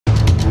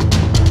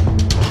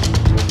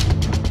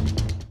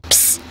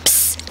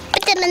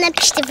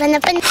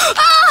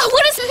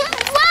What is it?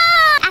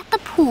 At the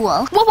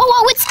pool.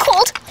 Whoa, it's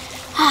cold.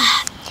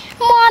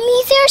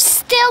 Mommy, they're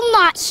still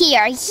not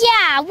here.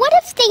 Yeah, what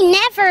if they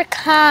never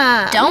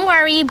come? Don't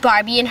worry,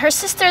 Barbie and her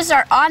sisters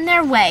are on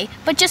their way.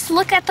 But just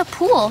look at the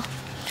pool.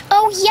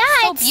 Oh,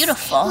 yeah. So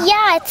beautiful.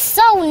 Yeah, it's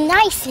so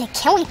nice. I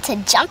can't wait to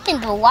jump in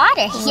the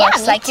water.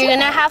 Looks like you're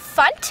gonna have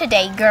fun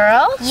today,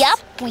 girls. Yep,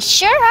 we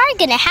sure are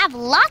gonna have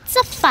lots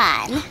of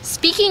fun.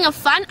 Speaking of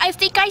fun, I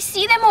think I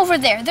see them over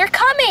there. They're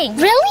coming.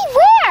 Really?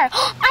 Where?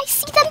 I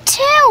see them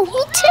too.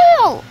 Me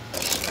too.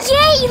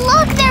 Yay,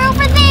 look, they're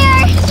over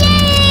there. Yay!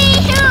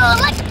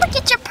 Look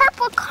at your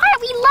purple car.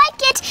 We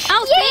like it.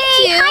 Oh, yay.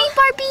 Thank you. Hi,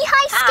 Barbie.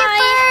 Hi,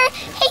 Skipper.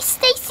 Hey,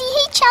 Stacie.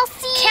 Hey,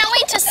 Chelsea. Can't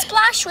wait to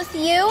splash with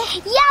you.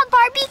 Yeah,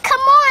 Barbie,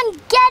 come on.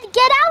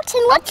 Get out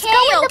and let's go in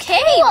the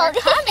pool. We're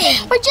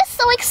coming. We're just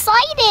so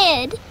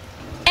excited.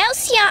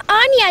 Elsa and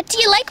Anna, do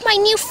you like my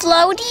new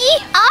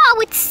floaty? Oh,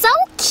 it's so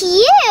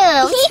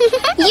cute.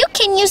 You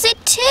can use it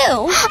too.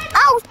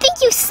 Oh,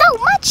 thank you so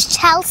much,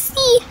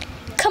 Chelsea.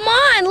 Come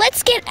on,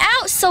 let's get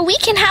out so we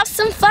can have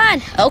some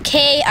fun.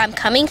 Okay, I'm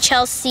coming,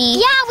 Chelsea.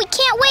 Yeah, we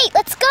can't wait.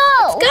 Let's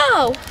go. Let's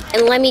go.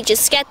 And let me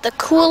just get the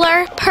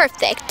cooler.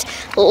 Perfect.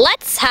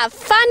 Let's have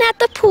fun at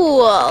the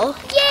pool.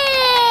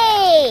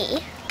 Yay!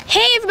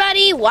 Hey,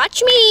 everybody,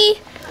 watch me.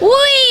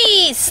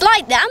 Whee!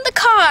 Slide down the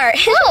car.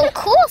 Oh,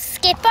 cool,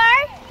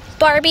 Skipper.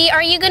 Barbie,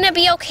 are you going to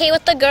be okay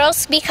with the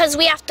girls? Because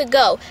we have to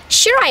go.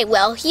 Sure, I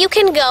will. You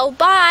can go.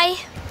 Bye.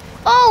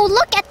 Oh,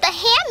 look at the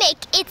hammock.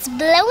 It's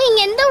blowing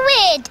in the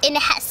wind, and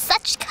it has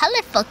such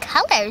colorful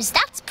colors.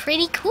 That's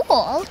pretty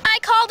cool. I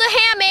called a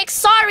hammock.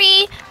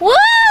 Sorry. Woo!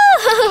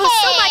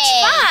 So much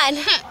fun.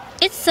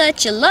 It's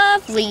such a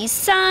lovely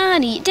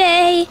sunny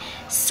day,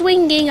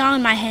 swinging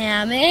on my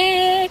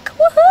hammock.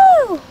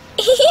 Woohoo!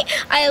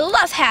 I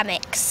love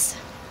hammocks.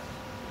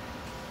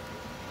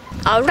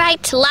 All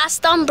right,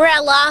 last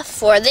umbrella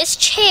for this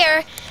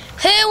chair.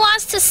 Who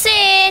wants to sit?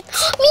 Me.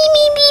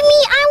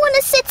 I want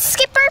to sit,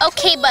 Skipper,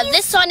 Okay, please. but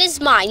this one is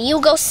mine.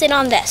 You go sit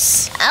on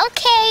this.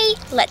 Okay.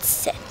 Let's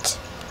sit.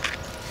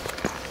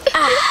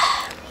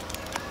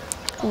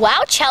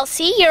 Wow,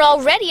 Chelsea, you're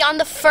already on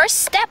the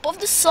first step of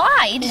the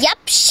slide.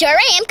 Yep, sure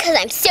am, because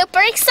I'm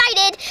super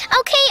excited.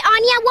 Okay,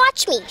 Anya,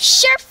 watch me.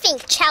 Sure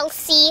think,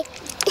 Chelsea.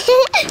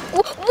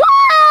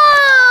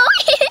 Whoa!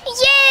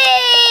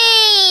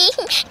 Yay!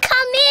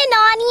 Come in,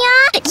 Anya.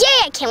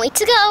 Yay, I can't wait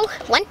to go.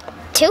 1,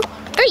 2,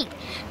 3.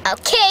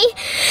 Okay,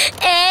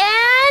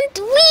 and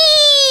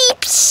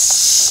weep.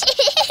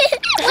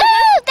 Woo,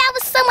 that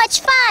was so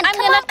much fun. I'm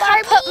Come on, gonna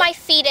Barbie. put my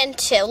feet in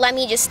too. Let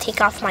me just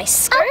take off my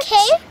skirt.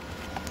 Okay.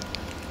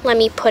 Let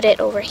me put it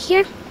over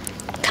here.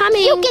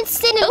 Coming. You can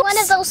sit in one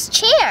of those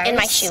chairs. In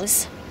my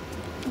shoes.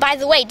 By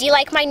the way, do you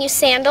like my new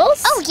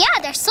sandals? Oh yeah,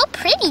 they're so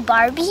pretty,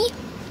 Barbie.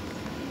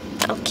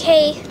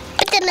 Okay.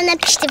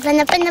 That's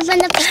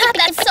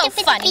so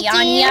funny,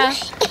 Anya.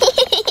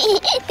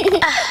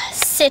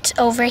 Sit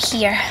over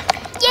here.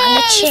 Yay, on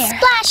the chair.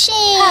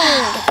 Splashing.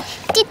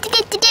 Kick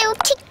the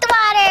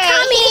water.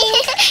 Coming.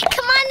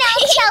 Come on now,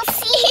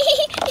 Chelsea.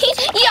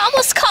 You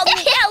almost called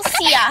me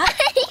Elsa.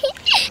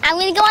 I'm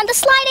gonna go on the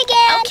slide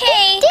again.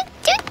 Okay.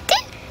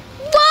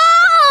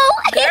 Whoa!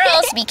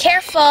 Girls, be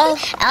careful.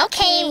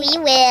 Okay, we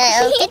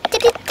will.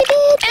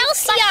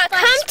 Elsa,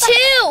 come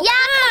too.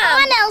 Yeah,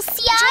 come on,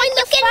 Elsa. Join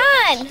the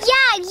fun.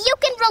 Yeah, you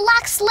can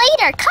relax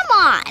later. Come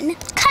on.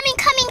 Coming.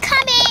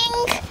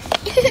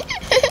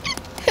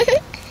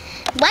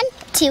 1,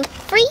 2,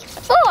 3,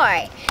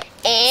 4.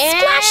 And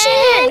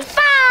Splashing.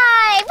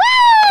 5. Woo!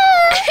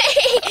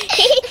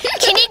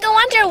 Can you go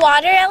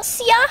underwater,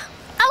 Elsa?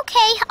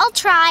 Okay, I'll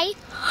try.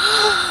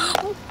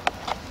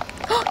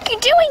 You're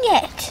doing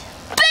it.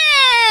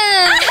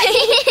 Boom!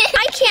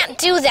 I can't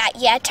do that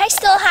yet. I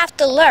still have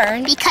to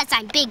learn. Because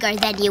I'm bigger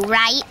than you,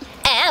 right?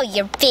 Oh,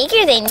 you're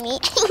bigger than me.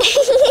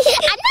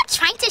 I'm not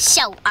trying to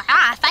show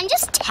off. I'm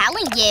just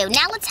telling you.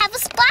 Now let's have a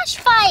splash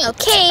fight.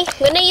 Okay,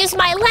 I'm gonna use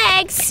my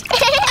legs.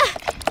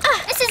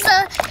 This is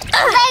a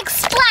leg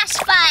splash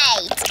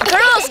fight.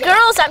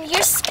 Girls, I'm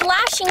here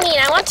splashing me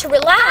and I want to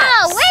relax.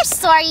 Oh, we're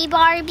sorry,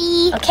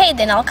 Barbie. Okay,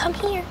 then I'll come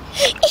here.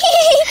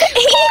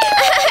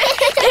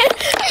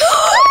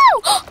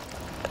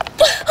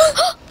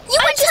 You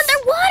went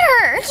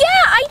underwater.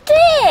 Yeah, I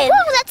did.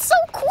 Whoa, that's so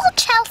cool,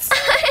 Chelsea.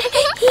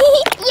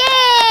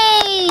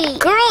 Yay!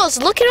 Girls,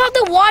 look at all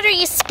the water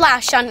you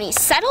splashed on me.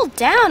 Settle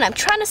down. I'm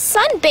trying to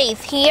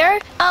sunbathe here.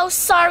 Oh,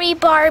 sorry,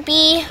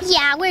 Barbie.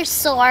 Yeah, we're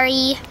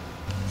sorry.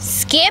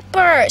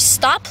 Skipper,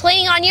 stop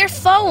playing on your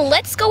phone.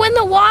 Let's go in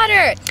the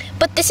water.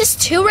 But this is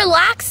too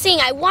relaxing.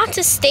 I want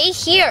to stay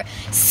here.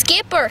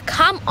 Skipper,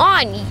 come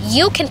on.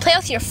 You can play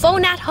with your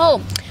phone at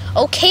home.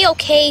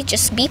 Okay,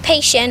 just be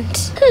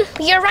patient.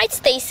 You're right,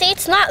 Stacie.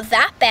 It's not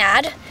that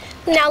bad.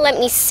 Now let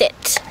me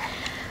sit.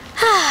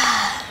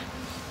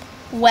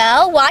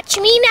 Well, watch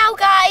me now,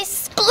 guys.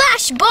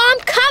 Splash bomb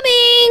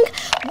coming.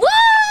 Woo!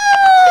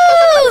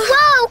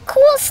 Whoa,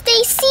 cool,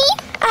 Stacie.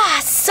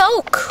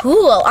 So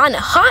cool on a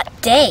hot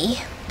day.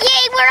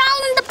 Yay, we're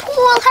all in the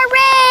pool.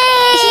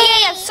 Hooray!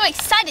 Yay, I'm so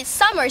excited. excited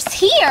summer's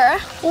here.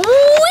 Whee!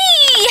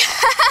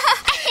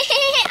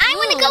 I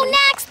want to go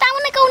next. I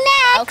want to go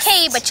next.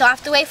 Okay, but you'll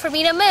have to wait for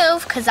me to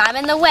move because I'm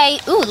in the way.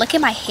 Ooh, look at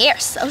my hair.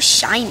 So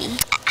shiny.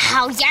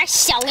 Oh, you're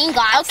showing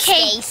off,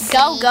 Okay, Stacie.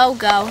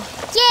 go.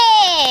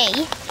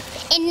 Yay!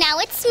 And now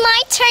it's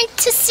my turn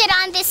to sit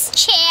on this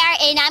chair,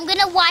 and I'm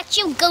gonna watch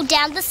you go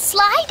down the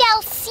slide,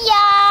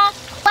 Elsa.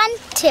 1,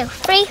 2,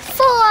 3,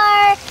 4.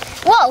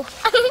 Whoa!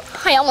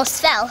 I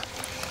almost fell.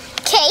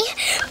 Okay.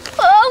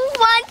 Oh,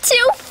 1,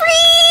 2, 3.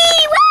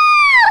 Woo!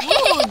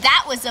 Ooh,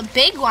 that was a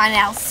big one,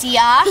 Elsa.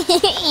 Yeah.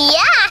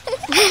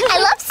 I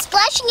love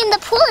splashing in the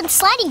pool and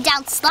sliding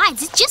down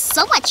slides. It's just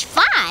so much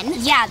fun.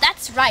 Yeah,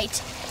 that's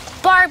right.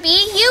 Barbie,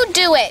 you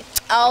do it.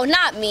 Oh,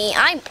 not me.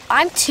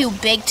 I'm too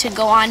big to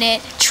go on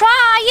it.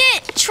 Try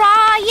it,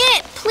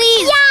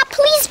 please. Yeah,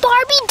 please,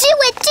 Barbie, do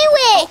it.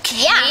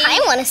 Okay. Yeah,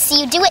 I want to see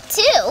you do it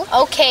too.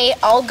 Okay,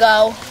 I'll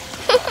go.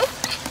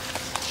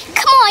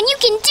 Come on, you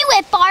can do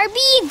it,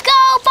 Barbie.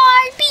 Go,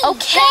 Barbie.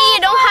 Okay, Go,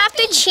 you don't have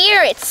to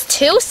cheer. It's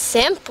too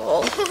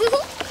simple.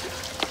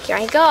 Here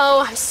I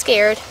go. I'm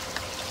scared.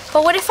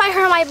 But what if I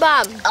hurt my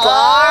bum?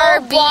 Oh,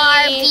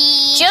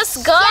 Barbie.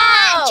 Just go.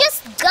 Yeah,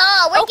 just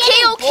go. We're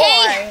getting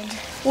Okay. bored.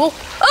 Well,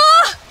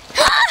 ah!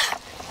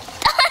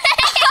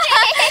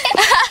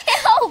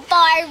 Oh,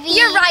 Barbie.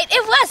 You're right.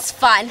 It was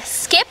fun.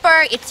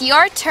 Skipper, it's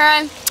your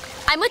turn.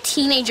 I'm a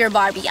teenager,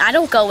 Barbie. I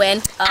don't go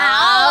in.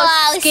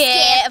 Oh,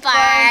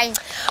 Skipper.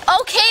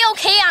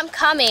 Okay, I'm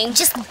coming.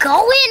 Just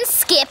go in,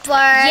 Skipper.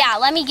 Yeah,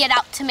 let me get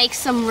out to make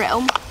some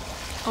room.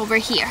 Over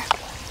here.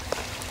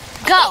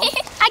 Go.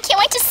 I can't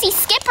wait to see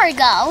Skipper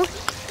go.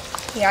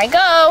 Here I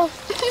go.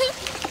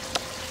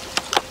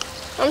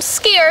 I'm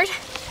scared.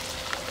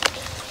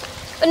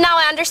 But now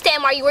I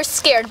understand why you were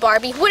scared,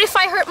 Barbie. What if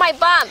I hurt my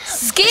bum?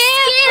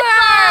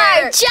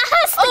 Skipper!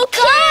 Just Okay.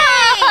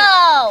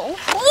 go.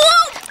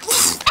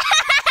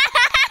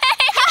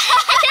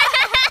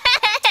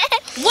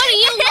 What are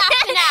you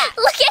laughing at?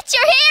 Look at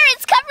your hair.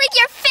 It's covering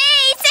your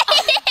face.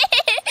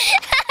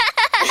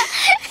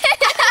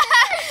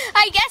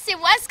 I guess it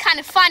was kind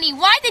of funny.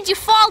 Why did you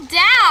fall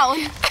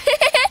down?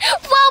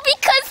 Well,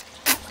 because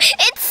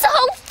it's so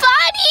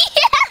funny.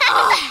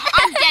 Oh,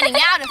 I'm getting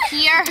out of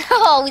here.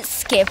 Oh,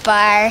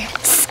 Skipper.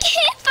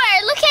 Skipper,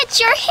 look at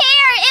your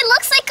hair. It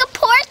looks like a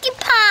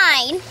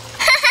porcupine.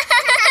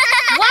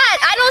 What?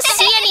 I don't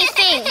see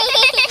anything.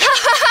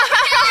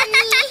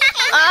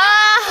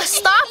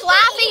 Stop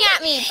laughing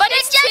at me. But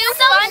it's just too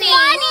so funny.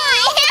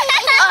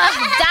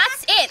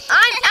 That's it.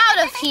 I'm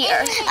out of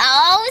here.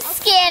 Oh,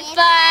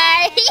 Skipper.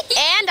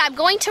 And I'm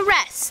going to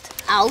rest.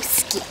 Oh,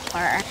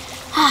 Skipper.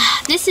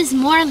 This is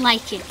more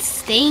like it.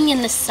 Staying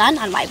in the sun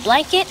on my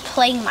blanket,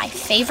 playing my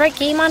favorite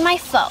game on my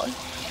phone.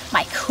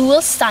 My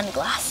cool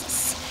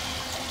sunglasses.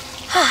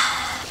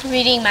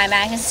 Reading my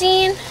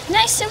magazine.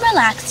 Nice and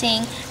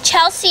relaxing.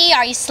 Chelsea,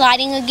 are you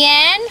sliding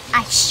again?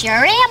 I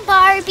sure am,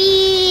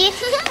 Barbie.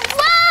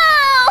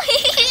 Whoa!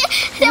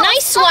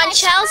 Nice one,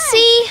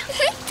 Chelsea.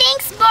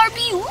 Thanks,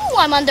 Barbie. Ooh,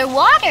 I'm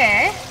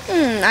underwater.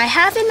 I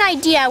have an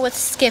idea with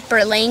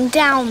Skipper laying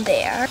down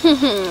there.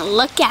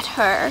 Look at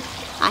her.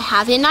 I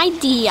have an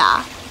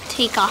idea.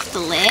 Take off the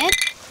lid.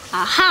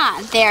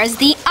 Aha, there's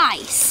the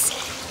ice.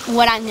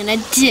 What I'm gonna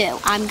do,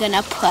 I'm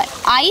gonna put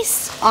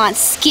ice on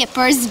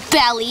Skipper's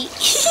belly.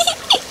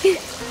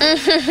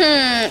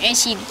 And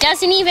she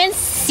doesn't even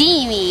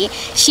see me.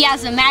 She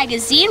has a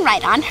magazine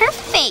right on her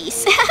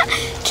face.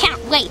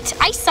 Can't wait,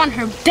 ice on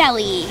her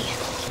belly.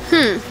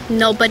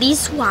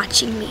 Nobody's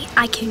watching me.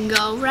 I can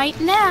go right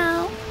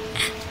now.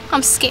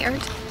 I'm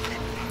scared.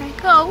 Here I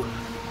go.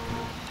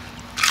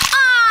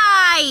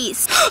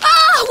 Ice!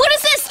 Ah, what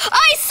is this?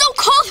 Ice, so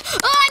cold.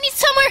 Oh, I need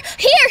somewhere.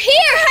 Here.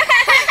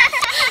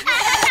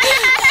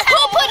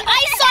 Who put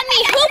ice on me?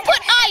 Who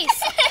put ice?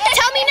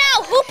 Tell me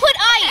now, who put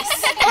ice?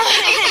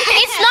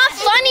 It's not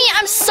funny.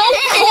 I'm so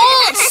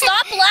cold.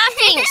 Stop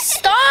laughing.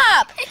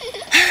 Stop.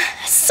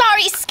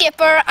 Sorry,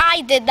 Skipper.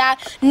 I did that.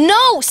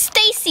 No,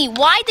 Stacie,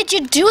 why did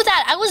you do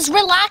that? I was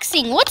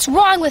relaxing. What's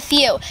wrong with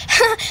you?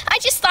 I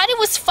just thought it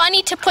was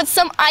funny to put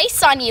some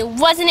ice on you.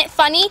 Wasn't it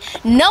funny?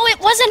 No, it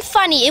wasn't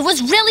funny. It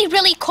was really,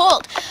 really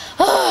cold.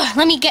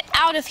 Let me get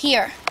out of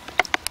here.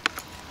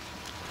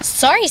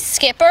 Sorry,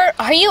 Skipper.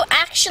 Are you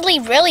actually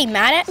really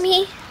mad at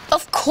me?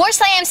 Of course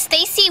I am,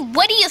 Stacie.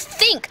 What do you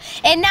think?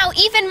 And now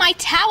even my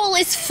towel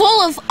is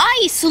full of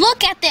ice.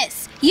 Look at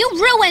this. You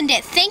ruined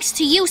it, thanks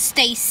to you,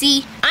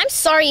 Stacie. I'm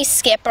sorry,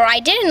 Skipper. I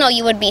didn't know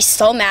you would be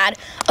so mad.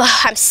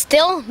 I'm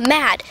still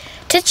mad.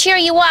 To cheer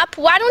you up,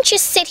 why don't you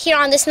sit here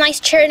on this nice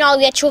chair and I'll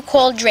get you a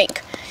cold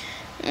drink?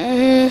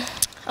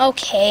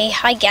 Okay,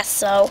 I guess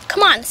so.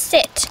 Come on,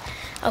 sit.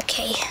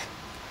 Okay.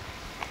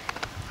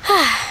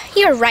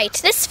 You're right.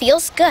 This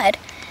feels good.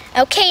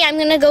 Okay, I'm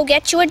gonna go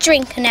get you a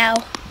drink now.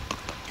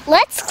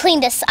 Let's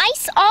clean this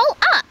ice all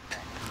up.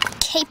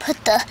 Okay,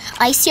 put the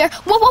ice here.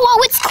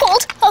 Whoa, it's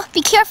cold. Oh,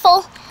 be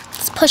careful.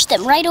 Let's push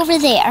them right over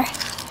there.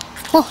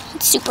 Oh,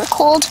 it's super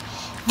cold.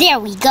 There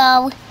we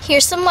go.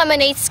 Here's some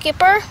lemonade,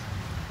 Skipper.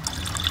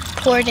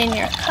 Pour it in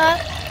your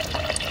cup.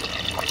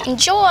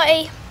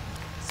 Enjoy.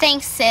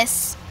 Thanks,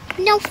 sis.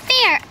 No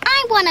fair.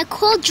 I want a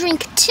cold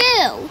drink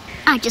too.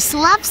 I just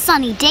love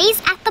sunny days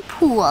at the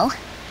pool.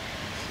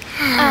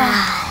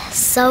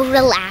 So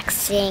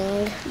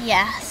relaxing.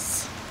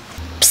 Yes.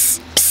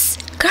 Psst,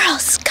 psst.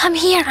 Girls, come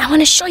here. I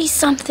want to show you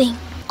something.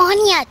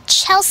 Anya,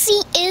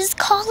 Chelsea is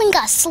calling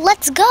us.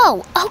 Let's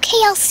go. Okay,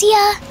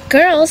 Elsa.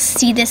 Girls,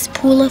 see this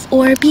pool of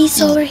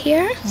Orbeez over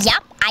here?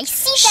 Yep, I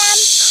see them.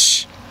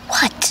 Shh.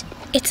 What?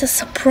 It's a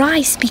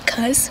surprise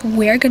because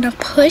we're gonna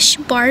push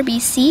Barbie.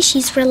 See,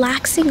 she's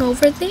relaxing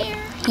over there.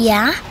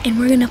 Yeah? And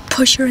we're gonna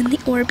push her in the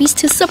Orbeez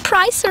to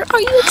surprise her. Are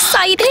you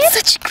excited? It's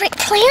such a great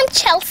plan,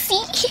 Chelsea.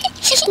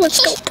 Let's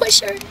go push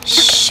her.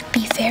 Shh,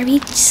 be very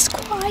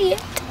quiet.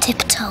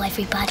 Tiptoe,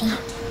 everybody.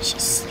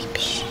 She's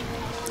sleeping.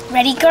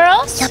 Ready,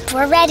 girls? Yep,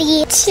 we're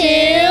ready. 2,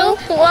 1,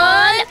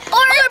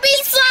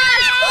 Orbeez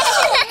slash!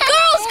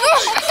 Girls! Oh,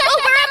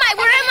 where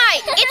am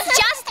I? It's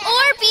just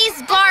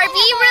Orbeez,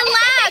 Barbie.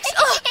 Relax.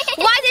 Oh,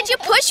 why did you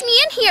push me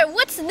in here?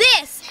 What's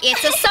this?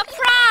 It's a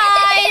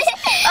surprise.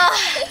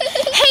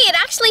 Hey, it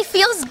actually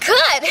feels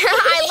good.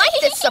 I like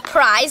this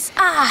surprise.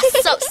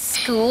 So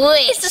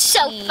squishy. This is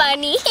so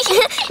funny.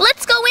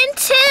 Let's go in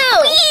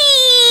too.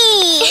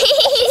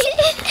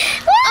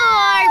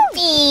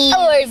 Orbeez.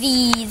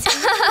 Orbeez.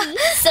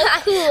 So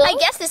cool. I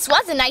guess this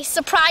was a nice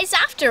surprise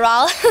after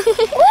all. Woo!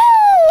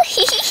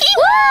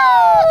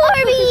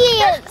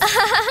 Orbeez.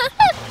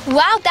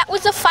 Wow, that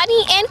was a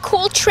funny and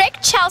cool trick,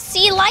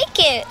 Chelsea. Like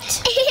it.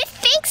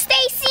 Thanks,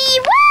 Stacie.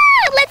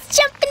 Woo! Let's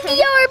jump in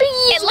the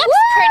Orbeez. It looks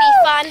pretty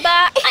fun,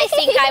 but I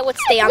think I would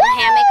stay on the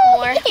hammock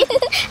more.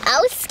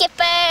 Oh,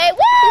 Skipper.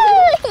 Woo!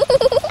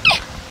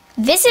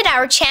 Visit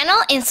our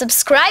channel and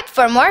subscribe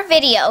for more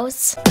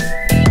videos.